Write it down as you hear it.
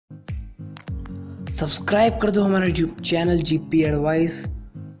Subscribe कर दो हमारा यूट्यूब चैनल जीपी एडवाइस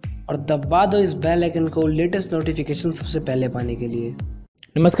और दबा दो इस बेल आइकन को लेटेस्ट नोटिफिकेशन सबसे पहले पाने के लिए।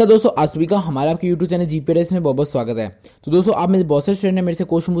 नमस्कार दोस्तों, आज सभी का हमारा आपके यूट्यूब चैनल जीपी एडवाइस में बहुत बहुत स्वागत है। तो दोस्तों, आप मेरे बहुत से स्टूडेंट ने मेरे से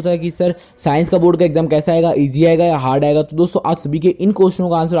क्वेश्चन पूछा है कि सर साइंस का बोर्ड का एग्जाम कैसा आएगा, इजी आएगा या हार्ड आएगा। तो दोस्तों, आज सभी के इन क्वेश्चनों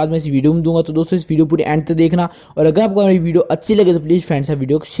का आंसर आज मैं इस वीडियो में दूंगा। तो दोस्तों, इस वीडियो पूरी एंड तक देखना और अगर आपको हमारी वीडियो अच्छी लगे तो प्लीज फ्रेंड्स से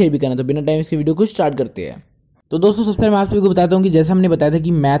वीडियो को शेयर भी करना। तो बिना टाइम इसके वीडियो को स्टार्ट करते हैं। तो दोस्तों, सबसे पहले मैं आप सभी को बताता हूँ कि जैसे हमने बताया था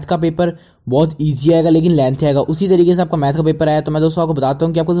कि मैथ का पेपर बहुत इजी आएगा लेकिन लेंथी आएगा, उसी तरीके से आपका मैथ का पेपर आया। तो मैं दोस्तों आपको बताता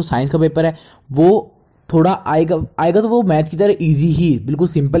हूँ कि आपका जो साइंस का पेपर है वो थोड़ा आएगा तो वो मैथ की तरह इजी ही, बिल्कुल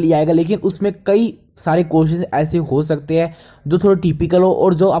सिंपल ही आएगा, लेकिन उसमें कई सारे क्वेश्चन ऐसे हो सकते हैं जो थोड़ा टिपिकल हो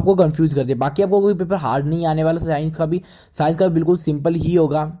और जो आपको कंफ्यूज कर दे। बाकी आपको कोई पेपर हार्ड नहीं आने वाला, साइंस का भी बिल्कुल सिंपल ही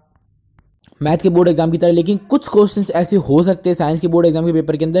होगा मैथ के बोर्ड एग्जाम की तरह। लेकिन कुछ क्वेश्चंस ऐसे हो सकते हैं साइंस के बोर्ड एग्जाम के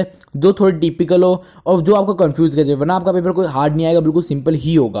पेपर के अंदर जो थोड़े टिपिकल हो और जो आपको कंफ्यूज कर दे, वरना आपका पेपर कोई हार्ड नहीं आएगा, बिल्कुल सिंपल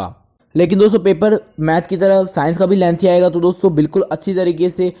ही होगा। लेकिन दोस्तों, पेपर मैथ की तरह साइंस का भी लेंथी आएगा। तो दोस्तों, बिल्कुल अच्छी तरीके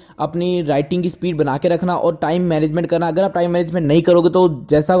से अपनी राइटिंग की स्पीड बना के रखना और टाइम मैनेजमेंट करना। अगर आप टाइम मैनेजमेंट नहीं करोगे तो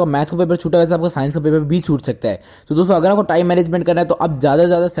जैसा आपका मैथ का पेपर छूटा वैसा आपका साइंस का पेपर भी छूट सकता है। तो दोस्तों, अगर आपको टाइम मैनेजमेंट करना है तो आप ज़्यादा से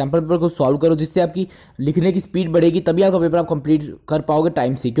ज़्यादा सैम्पल पेपर को सॉल्व करो, जिससे आपकी लिखने की स्पीड बढ़ेगी, तभी आपका पेपर आप कंप्लीट कर पाओगे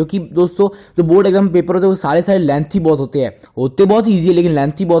टाइम से। क्योंकि दोस्तों, जो बोर्ड एग्जाम पेपर होते हैं वो सारे लेंथी बहुत होते बहुत ईजी है लेकिन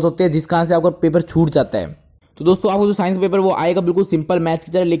लेंथी बहुत होते हैं, जिस कारण से आपका पेपर छूट जाता है। तो दोस्तों, आपको जो साइंस का पेपर वो आएगा बिल्कुल सिंपल मैथ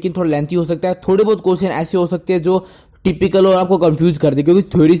की तरह, लेकिन थोड़ा लेंथी हो सकता है। थोड़े बहुत क्वेश्चन ऐसे हो सकते हैं जो टिपिकल और आपको कंफ्यूज कर दे, क्योंकि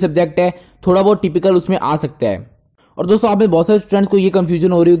थ्योरी सब्जेक्ट है, थोड़ा बहुत टिपिकल उसमें आ सकता है। और दोस्तों, आप में बहुत सारे स्टूडेंट्स को ये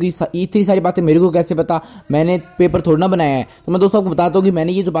कंफ्यूजन हो रही होगी इतनी सारी बातें मेरे को कैसे पता, मैंने पेपर थोड़ा ना बनाया है। तो मैं दोस्तों आपको बताता हूँ कि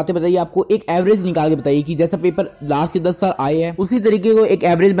मैंने ये जो बातें बताई आपको एक एवरेज निकाल के बताइए कि जैसा पेपर लास्ट के 10 साल आए हैं उसी तरीके को एक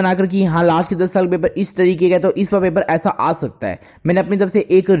एवरेज बनाकर कि हाँ लास्ट के 10 साल पेपर इस तरीके का है तो इस पर पेपर ऐसा आ सकता है। मैंने अपनी तरफ से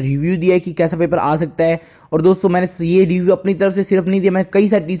एक रिव्यू दिया है कि कैसा पेपर आ सकता है। और दोस्तों, मैंने ये रिव्यू अपनी तरफ से सिर्फ नहीं दिया, मैं कई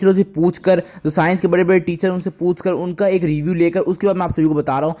सारे टीचरों से पूछकर, जो साइंस के बड़े बड़े टीचर उनसे पूछकर उनका एक रिव्यू लेकर उसके बाद मैं आप सभी को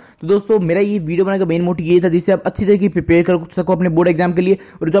बता रहा हूँ। तो दोस्तों, मेरा ये वीडियो बनाने का मेन मोटिव ये था जिससे आप अच्छी तरीके प्रिपेयर कर सको अपने बोर्ड एग्जाम के लिए,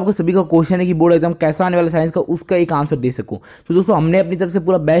 और जो आपको सभी का क्वेश्चन है कि बोर्ड एग्जाम कैसा आने वाला साइंस का, उसका एक आंसर दे सकूं। तो दोस्तों, हमने अपनी तरफ से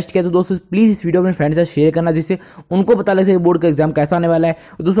पूरा बेस्ट किया। तो दोस्तों, प्लीज इस वीडियो अपने फ्रेंड्स से शेयर करना जिससे उनको पता लगे बोर्ड का एग्जाम कैसा आने वाला है।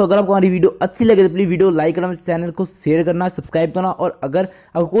 और दोस्तों, अगर आपको हमारी वीडियो अच्छी लगे तो प्लीज वीडियो लाइक करना, चैनल को शेयर करना, सब्सक्राइब करना, और अगर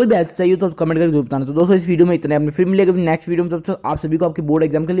आपको कोई भी हेल्प चाहिए तो कमेंट करके जरूर बताना। तो दोस्तों, इस वीडियो में इतना है, फिर मिलेगा नेक्स्ट वीडियो में। तब तक आप सभी को आपके बोर्ड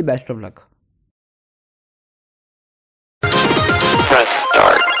एग्जाम के लिए बेस्ट ऑफ लक।